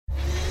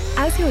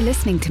As you're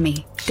listening to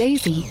me,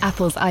 Daisy,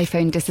 Apple's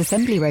iPhone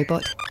disassembly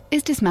robot,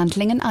 is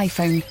dismantling an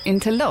iPhone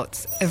into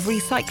lots of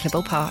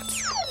recyclable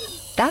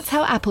parts. That's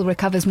how Apple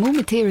recovers more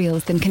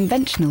materials than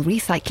conventional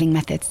recycling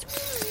methods.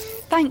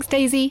 Thanks,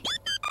 Daisy.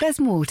 There's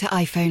more to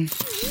iPhone.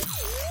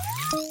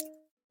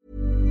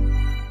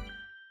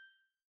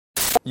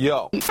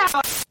 Yo,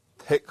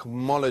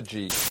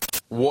 technology.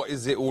 What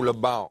is it all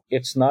about?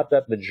 It's not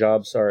that the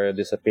jobs are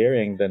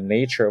disappearing. The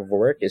nature of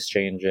work is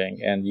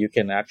changing, and you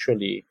can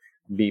actually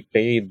be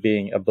paid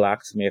being a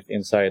blacksmith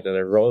inside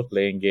a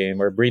role-playing game,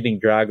 or breeding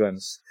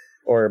dragons,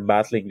 or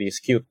battling these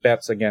cute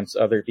pets against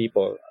other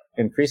people.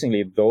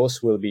 Increasingly,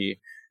 those will be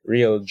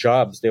real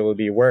jobs. They will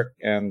be work,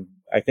 and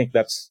I think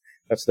that's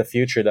the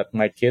future that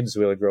my kids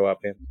will grow up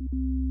in.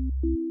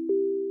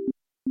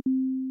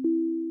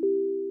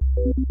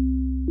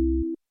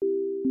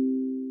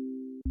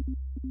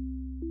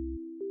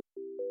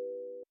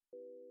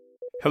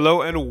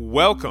 Hello and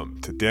welcome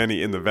to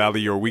Danny in the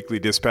Valley, your weekly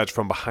dispatch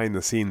from behind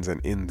the scenes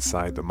and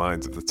inside the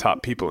minds of the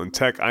top people in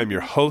tech. I'm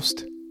your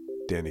host,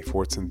 Danny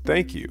Fortson.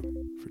 Thank you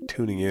for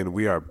tuning in.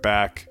 We are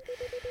back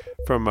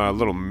from a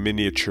little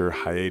miniature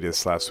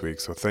hiatus last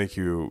week, so thank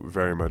you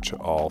very much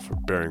all for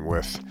bearing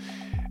with.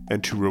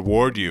 And to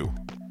reward you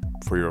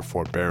for your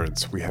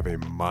forbearance, we have a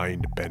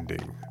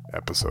mind-bending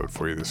episode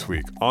for you this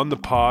week. On the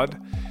pod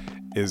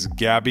is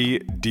Gabby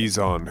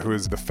Dizon, who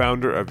is the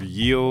founder of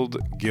Yield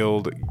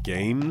Guild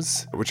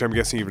Games, which I'm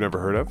guessing you've never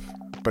heard of,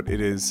 but it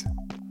is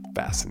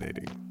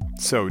fascinating.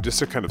 So just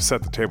to kind of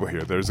set the table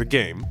here, there's a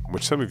game,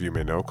 which some of you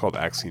may know, called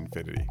Axie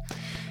Infinity.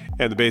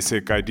 And the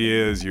basic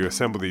idea is you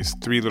assemble these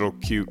three little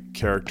cute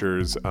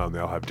characters. They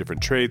all have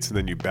different traits, and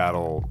then you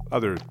battle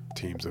other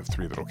teams of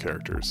three little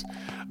characters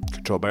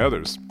controlled by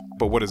others.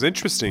 But what is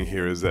interesting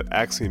here is that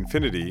Axie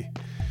Infinity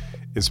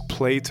is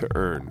play to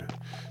earn.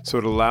 So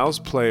it allows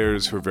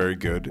players who are very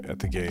good at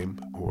the game,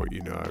 or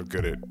are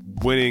good at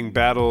winning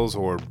battles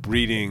or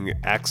breeding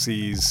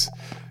axies,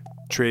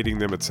 trading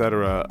them,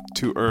 etc.,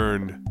 to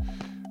earn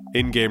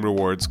in-game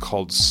rewards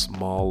called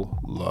Small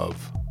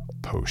Love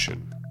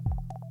Potion.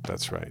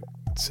 That's right.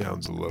 It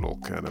sounds a little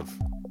kind of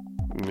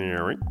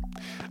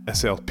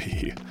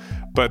SLP.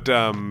 But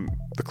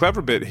the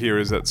clever bit here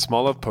is that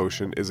Small Love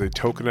Potion is a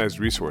tokenized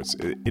resource.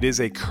 It is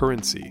a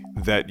currency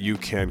that you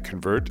can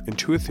convert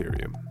into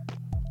Ethereum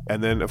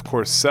and then, of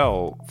course,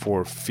 sell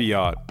for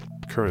fiat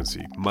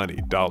currency, money,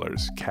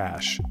 dollars,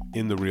 cash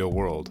in the real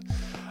world.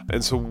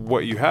 And so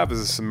what you have is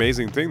this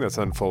amazing thing that's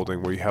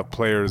unfolding where you have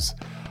players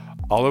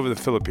all over the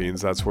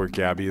Philippines. That's where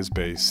Gabby is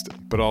based,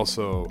 but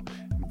also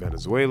in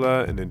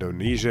Venezuela and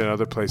Indonesia and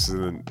other places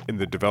in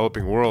the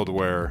developing world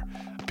where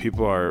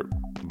people are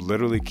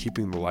literally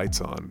keeping the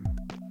lights on,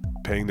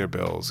 paying their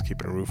bills,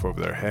 keeping a roof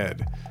over their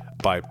head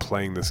by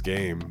playing this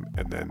game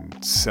and then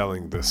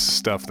selling this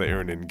stuff they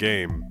earn in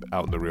game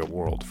out in the real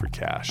world for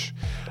cash,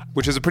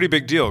 which is a pretty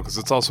big deal because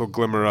it's also a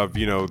glimmer of,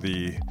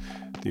 the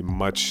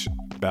much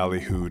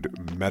ballyhooed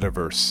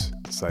metaverse,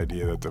 this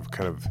idea that the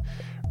kind of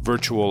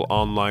virtual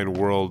online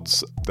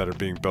worlds that are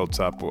being built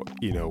up,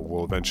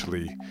 will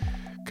eventually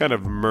kind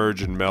of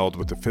merge and meld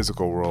with the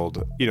physical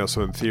world.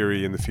 So in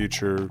theory, in the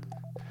future,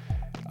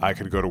 I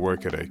could go to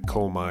work at a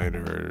coal mine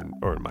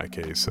or in my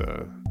case,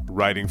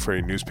 writing for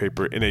a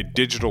newspaper in a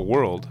digital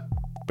world,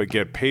 but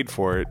get paid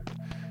for it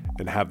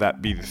and have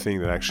that be the thing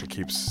that actually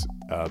keeps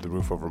the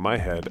roof over my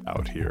head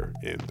out here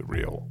in the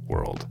real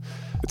world.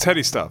 It's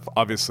heady stuff,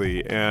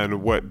 obviously,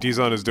 and what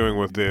Dizon is doing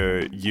with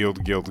the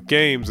Yield Guild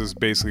Games is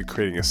basically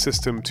creating a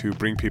system to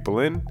bring people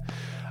in,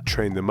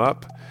 train them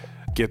up,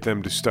 get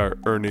them to start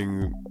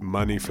earning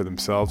money for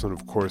themselves, and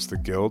of course the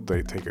guild,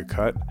 they take a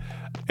cut,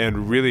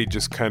 and really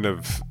just kind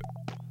of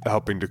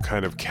helping to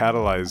kind of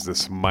catalyze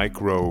this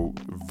micro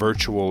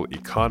virtual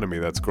economy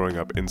that's growing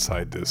up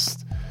inside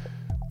this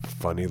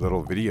funny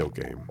little video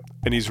game.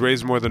 And he's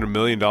raised more than $1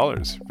 million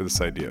for this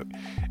idea.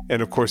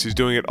 And of course, he's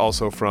doing it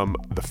also from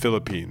the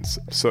Philippines.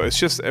 So it's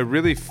just a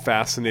really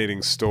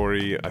fascinating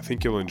story. I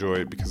think you'll enjoy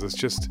it because it's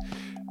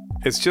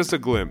just a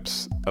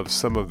glimpse of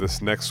some of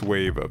this next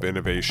wave of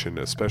innovation,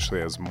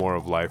 especially as more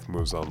of life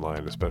moves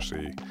online,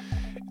 especially in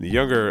the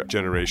younger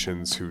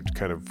generations who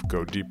kind of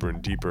go deeper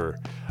and deeper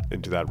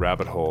into that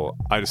rabbit hole.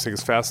 I just think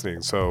it's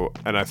fascinating. So,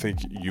 and I think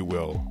you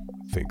will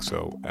think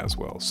so as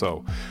well.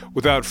 So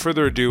without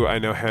further ado, I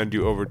now hand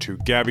you over to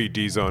Gabby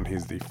Dizon.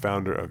 He's the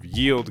founder of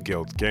Yield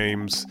Guild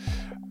Games,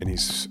 and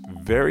he's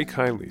very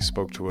kindly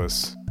spoke to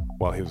us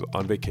while he was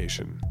on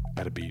vacation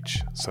at a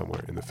beach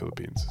somewhere in the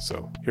Philippines.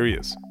 So here he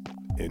is.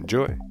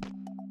 Enjoy.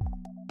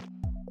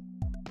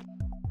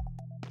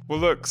 Well,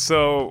 look,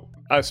 so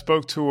I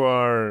spoke to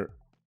our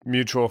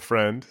mutual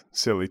friend,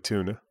 Silly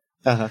Tuna.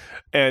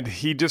 And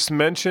he just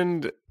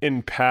mentioned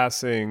in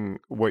passing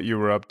what you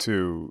were up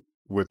to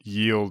with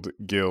Yield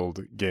Guild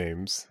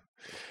Games.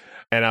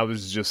 And I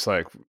was just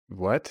like,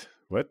 what?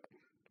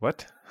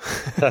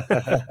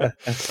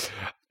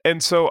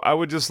 And so I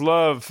would just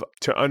love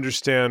to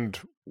understand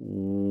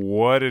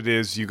what it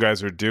is you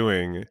guys are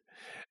doing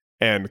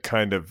and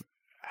kind of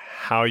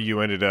how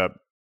you ended up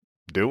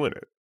doing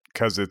it.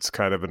 Because it's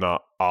kind of an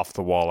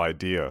off-the-wall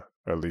idea.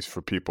 at least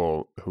for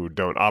people who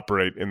don't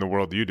operate in the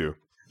world you do.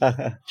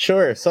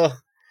 Sure. So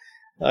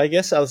I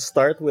guess I'll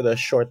start with a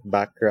short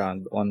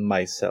background on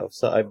myself.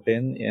 So I've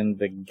been in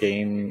the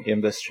game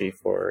industry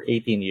for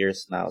 18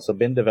 years now. So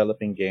been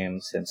developing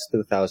games since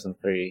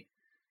 2003.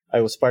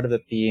 I was part of the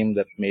team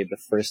that made the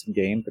first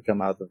game to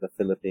come out of the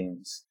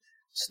Philippines.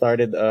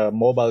 Started a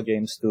mobile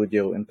game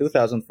studio in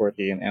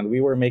 2014, and we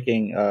were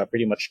making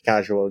pretty much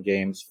casual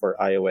games for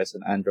iOS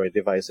and Android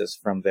devices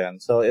from then.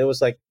 So it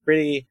was like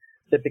pretty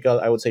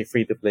typical, I would say,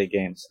 free-to-play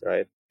games,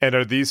 right? And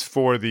are these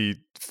for the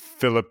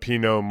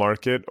Filipino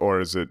market, or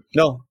is it?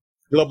 No,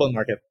 global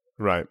market.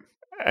 Right.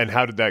 And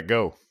how did that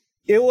go?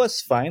 It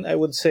was fine. I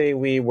would say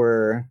we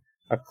were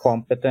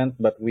competent,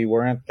 but we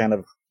weren't kind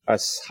of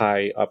as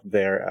high up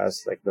there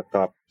as like the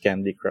top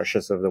Candy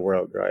Crushes of the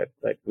world, right?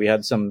 Like we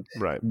had some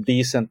Right.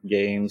 decent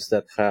games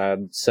that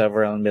had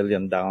several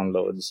million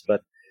downloads,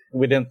 but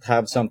we didn't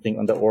have something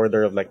on the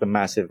order of like the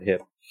massive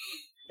hit.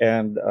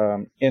 And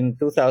in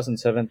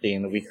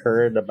 2017, we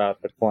heard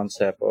about the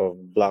concept of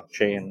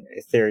blockchain,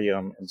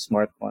 Ethereum, and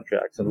smart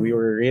contracts, and we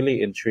were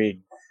really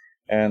intrigued.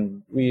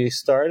 And we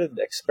started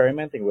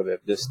experimenting with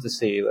it just to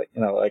see,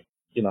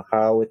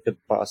 how it could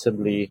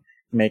possibly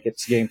make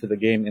its game to the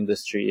game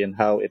industry and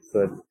how it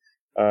could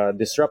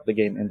disrupt the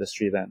game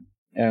industry then.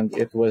 And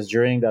it was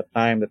during that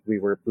time that we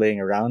were playing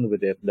around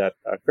with it that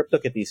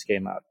CryptoKitties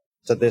came out.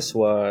 So this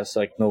was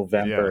like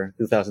November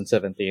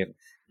 2017.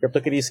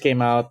 CryptoKitties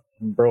came out,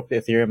 broke the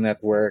Ethereum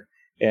network,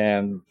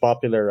 and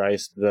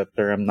popularized the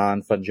term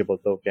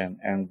non-fungible token.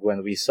 And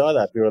when we saw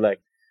that, we were like,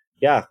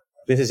 yeah,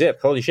 this is it.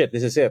 Holy shit,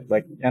 this is it.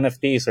 Like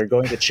NFTs are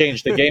going to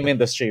change the game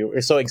industry.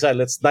 We're so excited.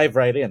 Let's dive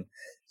right in.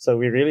 So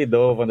we really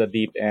dove on the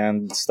deep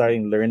end,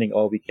 starting learning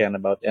all we can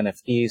about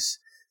NFTs,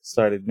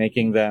 started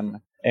making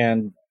them.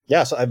 And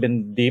yeah, so I've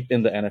been deep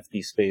in the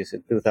NFT space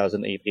in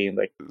 2018.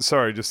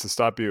 Sorry, just to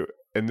stop you.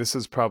 And this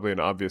is probably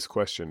an obvious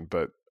question,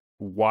 but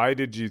why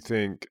did you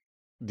think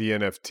the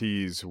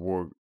NFTs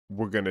were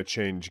going to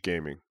change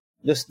gaming?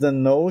 Just the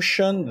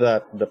notion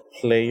that the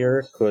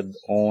player could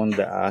own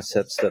the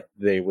assets that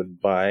they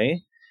would buy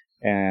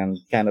and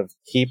kind of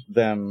keep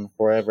them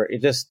forever.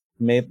 It just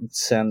made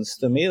sense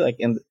to me. Like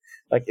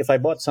if I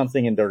bought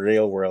something in the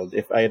real world,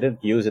 if I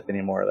didn't use it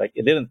anymore, like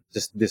it didn't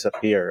just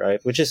disappear, right?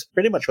 Which is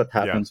pretty much what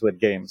happens with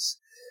games.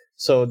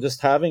 So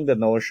just having the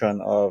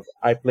notion of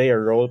I play a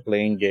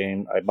role-playing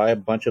game, I buy a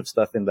bunch of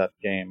stuff in that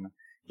game.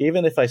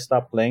 Even if I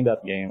stop playing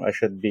that game, I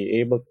should be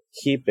able to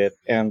keep it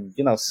and,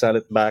 sell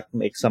it back,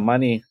 make some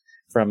money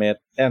from it,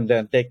 and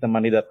then take the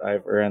money that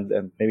I've earned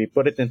and maybe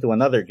put it into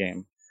another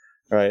game,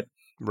 right?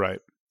 Right.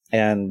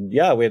 And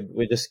yeah, with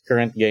just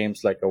current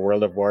games like a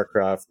World of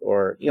Warcraft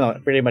or,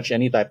 pretty much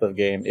any type of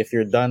game, if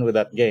you're done with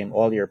that game,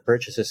 all your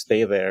purchases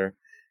stay there.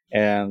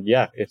 And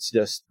yeah, it's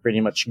just pretty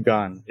much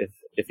gone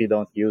if you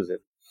don't use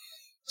it.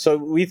 So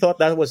we thought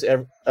that was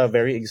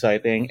very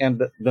exciting.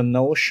 And the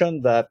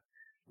notion that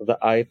the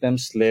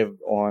items lived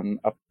on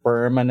a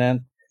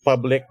permanent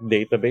public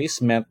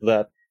database meant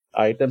that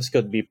items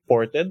could be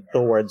ported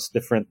towards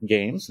different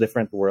games,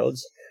 different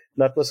worlds.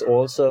 That was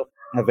also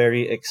a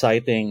very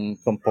exciting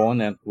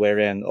component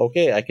wherein,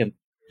 okay, I can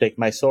take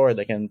my sword,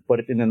 I can put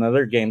it in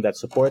another game that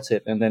supports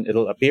it, and then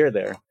it'll appear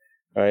there,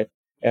 right?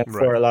 And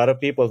for a lot of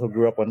people who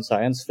grew up on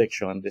science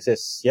fiction, this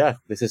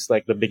is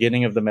like the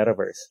beginning of the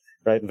metaverse,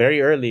 right?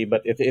 Very early,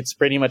 but it's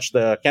pretty much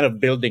the kind of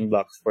building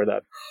blocks for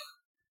that.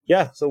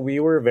 Yeah, so we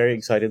were very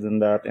excited in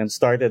that and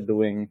started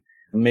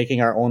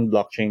making our own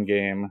blockchain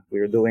game. We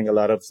were doing a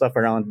lot of stuff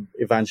around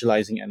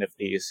evangelizing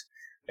NFTs.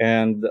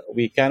 And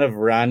we kind of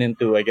ran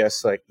into, I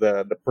guess, like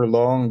the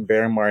prolonged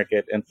bear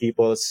market and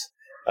people's,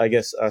 I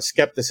guess,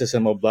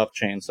 skepticism of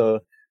blockchain.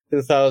 So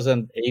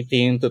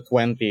 2018 to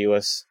 20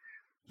 was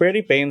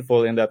pretty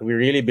painful in that we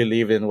really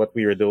believed in what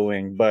we were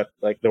doing, but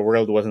like the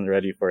world wasn't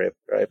ready for it,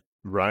 right?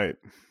 Right.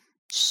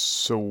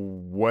 So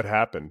what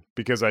happened?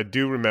 Because I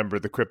do remember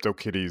the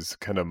CryptoKitties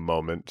kind of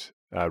moment.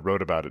 I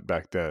wrote about it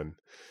back then.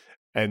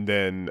 And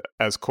then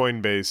as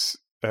Coinbase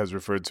has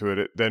referred to it,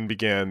 it then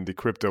began the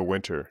crypto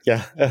winter.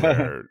 Yeah.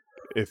 Where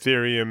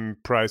Ethereum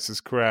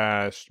prices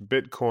crashed,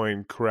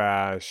 Bitcoin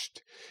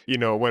crashed.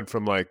 It went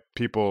from like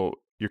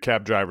your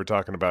cab driver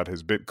talking about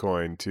his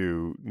Bitcoin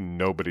to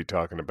nobody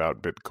talking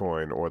about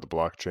Bitcoin or the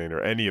blockchain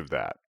or any of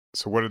that.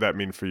 So what did that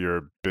mean for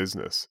your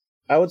business?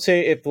 I would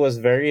say it was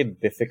very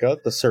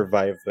difficult to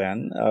survive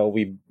then.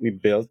 We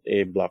built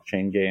a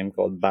blockchain game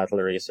called Battle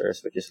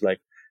Racers, which is like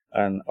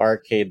an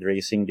arcade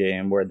racing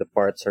game where the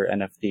parts are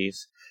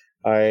NFTs.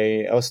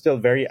 I was still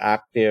very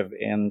active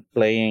in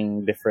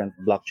playing different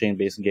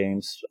blockchain-based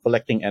games,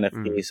 collecting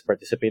NFTs,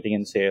 participating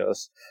in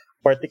sales.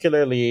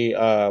 Particularly,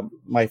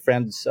 my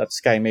friends at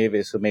Sky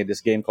Mavis who made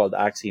this game called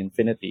Axie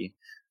Infinity.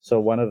 So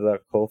one of the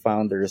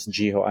co-founders,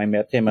 Jiho, I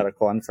met him at a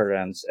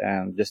conference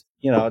and just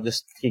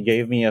he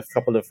gave me a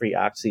couple of free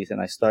Axies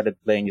and I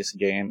started playing this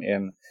game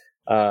in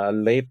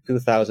late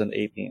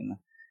 2018.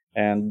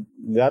 And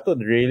that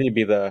would really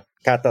be the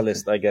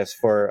catalyst, I guess,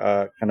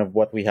 for kind of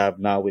what we have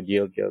now with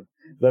Yield Guild.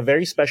 The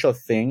very special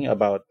thing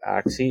about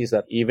Axie is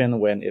that even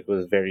when it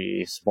was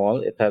very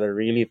small, it had a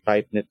really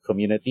tight-knit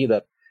community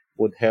that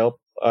would help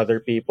other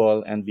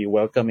people and be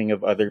welcoming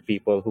of other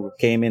people who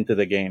came into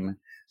the game.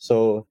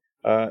 So,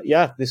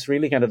 this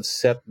really kind of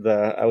set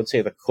I would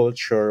say, the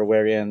culture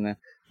wherein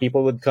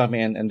people would come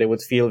in and they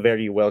would feel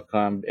very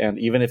welcomed. And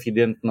even if you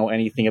didn't know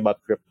anything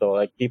about crypto,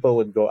 like, people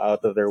would go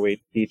out of their way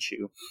to teach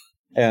you.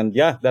 And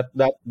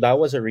that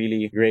was a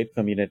really great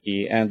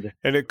community. And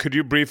could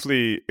you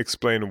briefly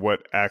explain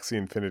what Axie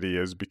Infinity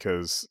is?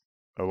 Because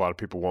a lot of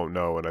people won't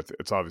know, and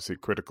it's obviously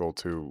critical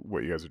to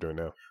what you guys are doing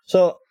now.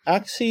 So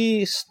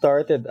Axie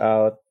started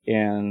out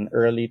in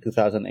early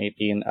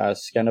 2018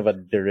 as kind of a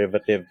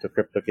derivative to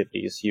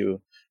CryptoKitties.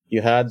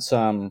 You had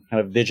some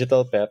kind of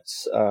digital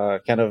pets,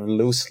 kind of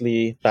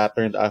loosely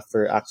patterned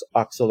after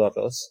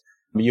axolotls.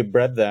 You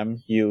bred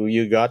them,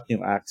 you got new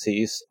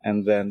Axies,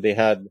 and then they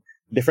had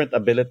different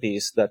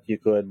abilities that you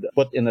could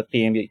put in a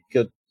team. You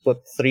could put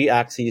 3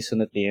 Axies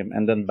in a team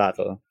and then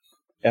battle.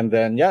 And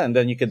then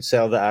you could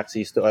sell the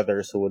Axies to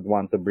others who would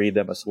want to breed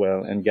them as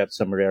well and get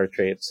some rare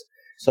traits.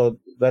 So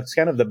that's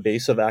kind of the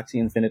base of Axie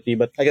Infinity.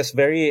 But I guess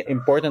very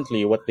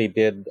importantly, what they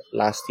did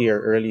last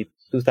year, early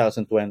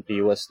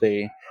 2020, was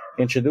they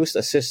introduced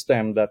a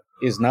system that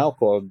is now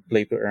called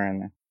Play to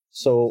Earn.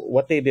 So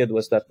what they did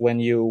was that when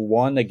you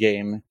won a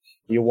game,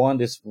 you won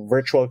this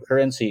virtual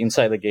currency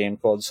inside the game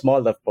called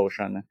Small Love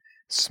Potion.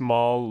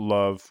 Small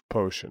Love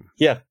Potion.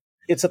 Yeah,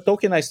 it's a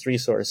tokenized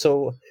resource.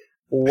 So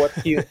what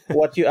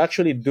you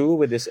actually do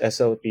with this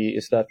SLP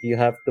is that you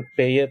have to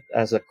pay it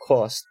as a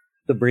cost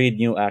to breed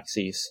new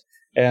Axies.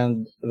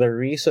 And the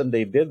reason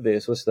they did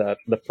this was that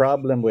the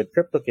problem with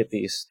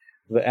CryptoKitties,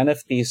 the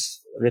NFTs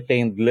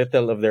retained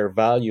little of their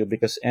value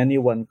because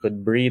anyone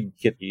could breed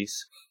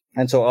kitties.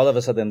 And so all of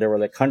a sudden there were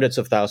like hundreds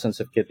of thousands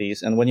of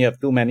kitties. And when you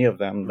have too many of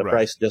them, the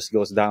price just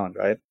goes down,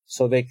 right?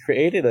 So they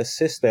created a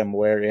system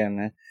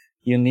wherein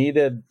you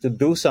needed to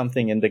do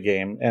something in the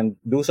game, and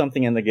do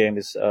something in the game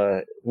is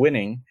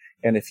winning.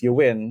 And if you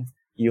win,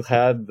 you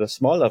had the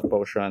Small Love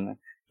Potion,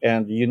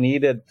 and you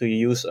needed to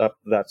use up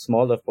that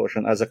Small Love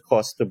Potion as a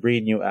cost to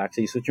breed new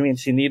Axies, which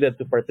means you needed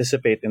to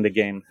participate in the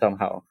game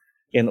somehow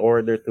in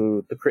order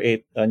to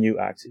create a new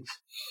Axies.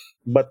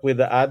 But with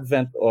the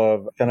advent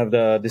of kind of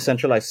the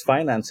decentralized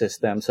finance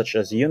system, such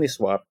as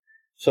Uniswap,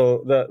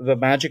 so the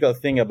magical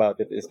thing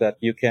about it is that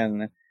you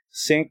can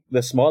sync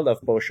the Small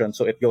Love Potion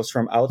so it goes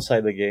from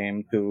outside the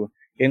game to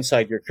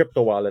inside your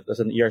crypto wallet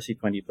as an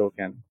ERC20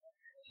 token.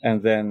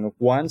 And then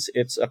once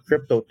it's a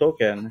crypto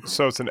token...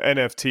 So it's an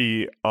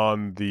NFT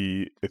on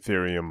the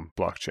Ethereum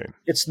blockchain.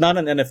 It's not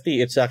an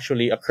NFT. It's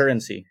actually a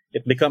currency.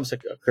 It becomes a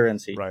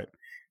currency. Right.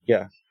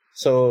 Yeah.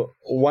 So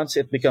once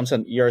it becomes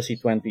an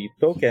ERC20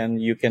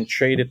 token, you can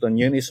trade it on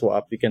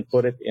Uniswap. You can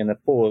put it in a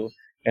pool,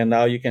 and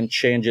now you can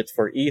change it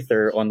for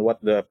Ether on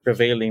what the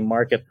prevailing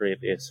market rate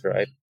is,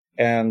 right?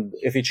 And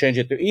if you change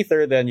it to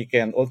Ether, then you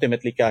can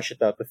ultimately cash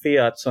it out to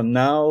fiat. So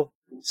now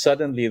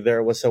suddenly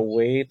there was a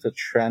way to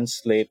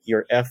translate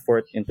your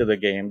effort into the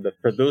game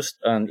that produced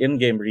an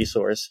in-game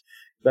resource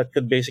that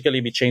could basically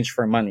be changed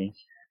for money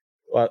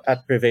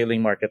at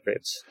prevailing market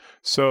rates.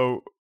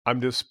 So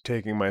I'm just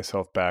taking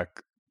myself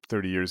back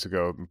 30 years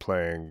ago and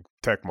playing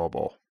Tech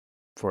Mobile,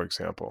 for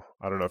example.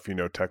 I don't know if you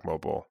know Tech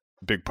Mobile.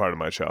 Big part of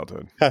my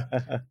childhood.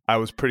 I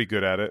was pretty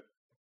good at it.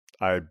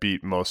 I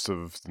beat most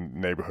of the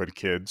neighborhood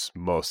kids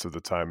most of the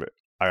time.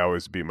 I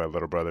always beat my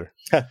little brother.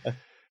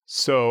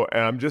 So,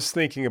 and I'm just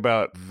thinking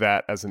about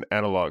that as an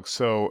analog.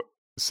 So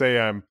say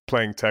I'm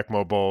playing Tech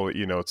Mobile,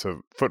 it's a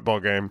football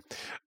game,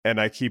 and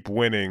I keep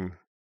winning.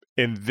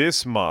 In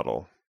this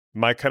model,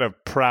 my kind of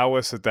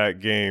prowess at that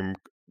game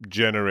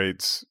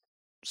generates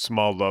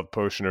Small Love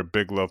Potion or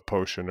Big Love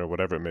Potion or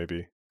whatever it may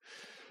be.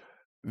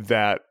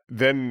 That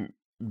then,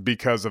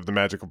 because of the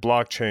magic of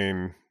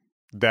blockchain,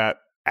 that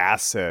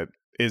asset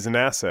is an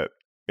asset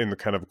in the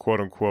kind of quote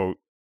unquote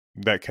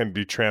that can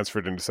be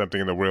transferred into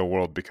something in the real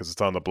world because it's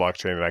on the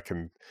blockchain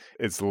and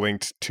it's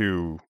linked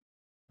to,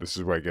 this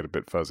is where I get a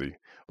bit fuzzy,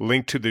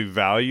 linked to the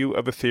value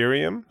of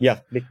Ethereum. Yeah,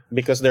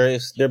 because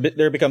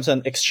there becomes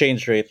an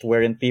exchange rate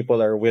wherein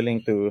people are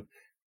willing to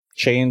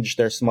change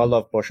their Small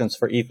Love Potions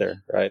for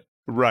Ether, right?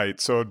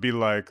 Right. So it'd be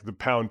like the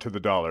pound to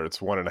the dollar. It's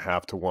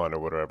 1.5 to 1 or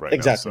whatever right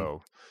exactly. now.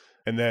 So,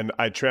 and then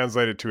I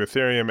translate it to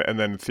Ethereum, and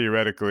then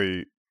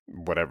theoretically,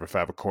 whatever, if I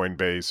have a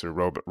Coinbase or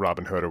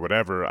Robinhood or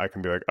whatever, I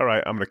can be like, all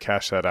right, I'm going to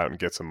cash that out and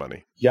get some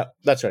money. Yeah,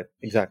 that's right.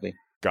 Exactly.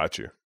 Got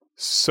you.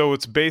 So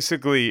it's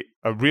basically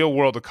a real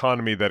world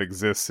economy that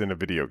exists in a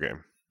video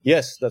game.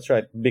 Yes, that's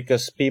right.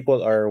 Because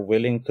people are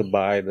willing to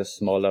buy the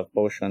Small Love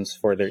Potions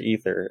for their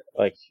Ether.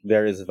 Like,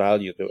 there is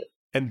value to it.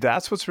 And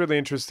that's what's really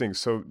interesting.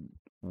 So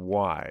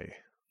why?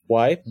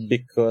 Why?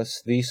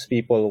 Because these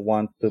people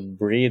want to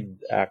breed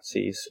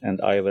Axies and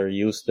either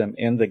use them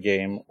in the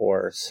game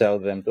or sell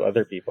them to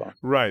other people.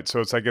 Right.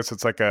 So I guess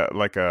it's like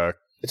a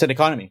it's an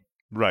economy.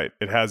 Right.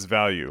 It has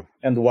value.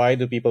 And why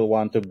do people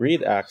want to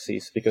breed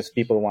Axies? Because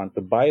people want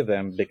to buy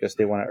them because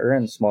they want to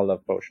earn Small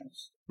Love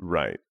Potions.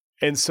 Right.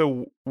 And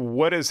so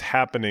what is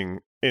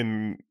happening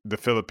in the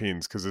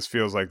Philippines? Because this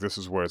feels like this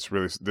is where it's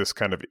really this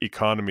kind of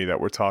economy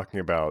that we're talking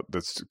about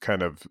that's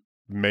kind of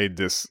made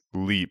this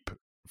leap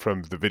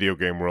from the video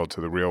game world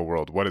to the real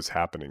world? What is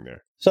happening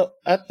there? So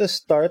at the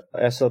start,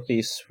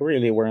 SLPs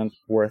really weren't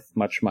worth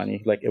much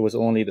money. Like, it was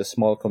only the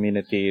small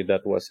community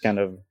that was kind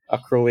of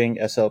accruing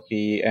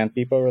SLP, and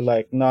people were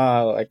like,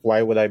 nah, like,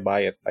 why would I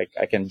buy it? Like,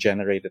 I can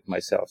generate it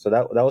myself. So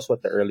that was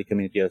what the early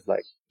community was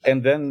like.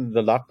 And then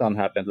the lockdown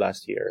happened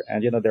last year.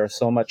 And, there was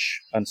so much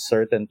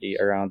uncertainty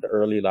around the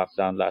early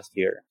lockdown last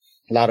year.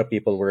 A lot of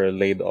people were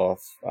laid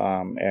off.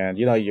 And,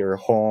 you're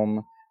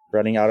home,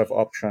 running out of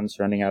options,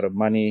 running out of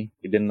money.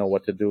 You didn't know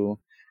what to do.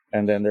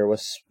 And then there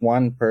was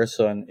one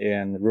person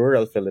in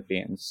rural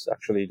Philippines,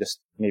 actually just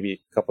maybe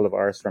a couple of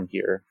hours from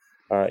here,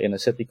 in a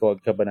city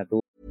called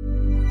Cabanatuan.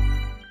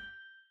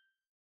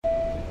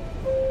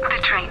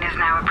 The train is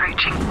now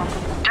approaching.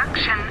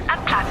 Junction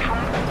at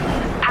platform.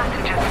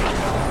 Passengers,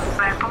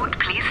 airport,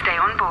 please stay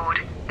on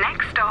board.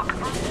 Next stop,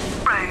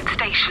 road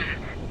station.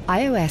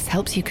 iOS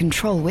helps you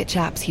control which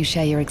apps you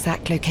share your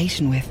exact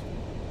location with.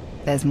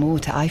 There's more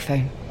to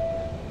iPhone.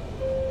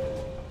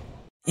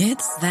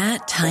 It's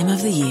that time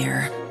of the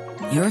year.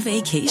 Your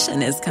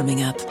vacation is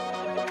coming up.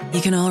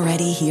 You can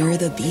already hear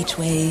the beach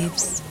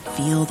waves,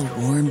 feel the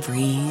warm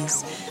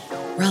breeze,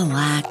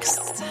 relax,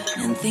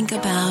 and think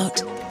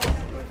about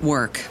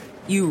work.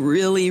 You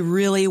really,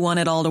 really want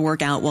it all to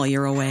work out while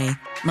you're away.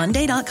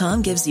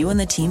 Monday.com gives you and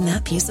the team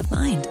that peace of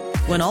mind.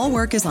 When all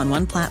work is on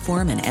one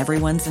platform and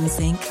everyone's in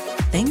sync,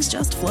 things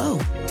just flow.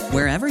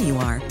 Wherever you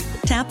are,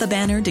 tap the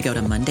banner to go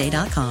to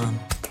Monday.com.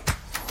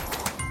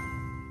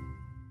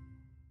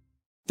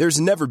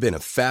 There's never been a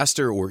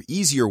faster or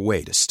easier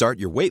way to start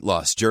your weight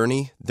loss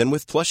journey than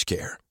with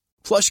PlushCare.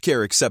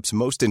 PlushCare accepts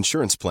most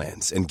insurance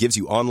plans and gives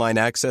you online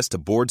access to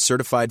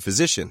board-certified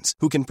physicians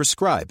who can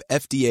prescribe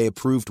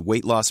FDA-approved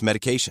weight loss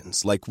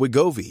medications like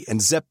Wegovy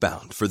and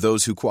Zepbound for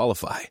those who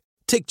qualify.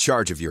 Take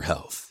charge of your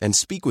health and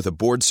speak with a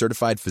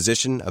board-certified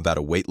physician about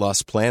a weight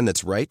loss plan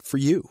that's right for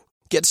you.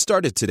 Get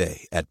started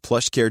today at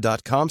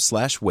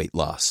plushcare.com/weight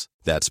loss.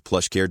 That's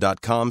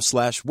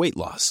plushcare.com/weight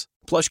loss.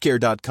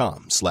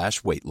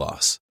 plushcare.com/weight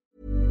loss.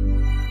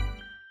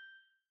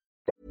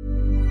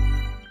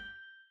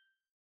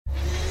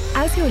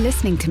 As you're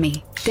listening to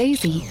me,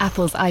 Daisy,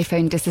 Apple's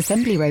iPhone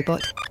disassembly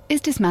robot,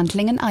 is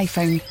dismantling an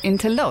iPhone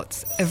into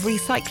lots of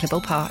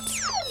recyclable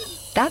parts.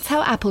 That's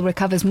how Apple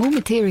recovers more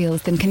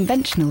materials than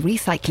conventional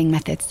recycling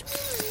methods.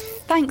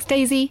 Thanks,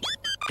 Daisy.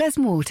 There's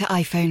more to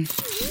iPhone.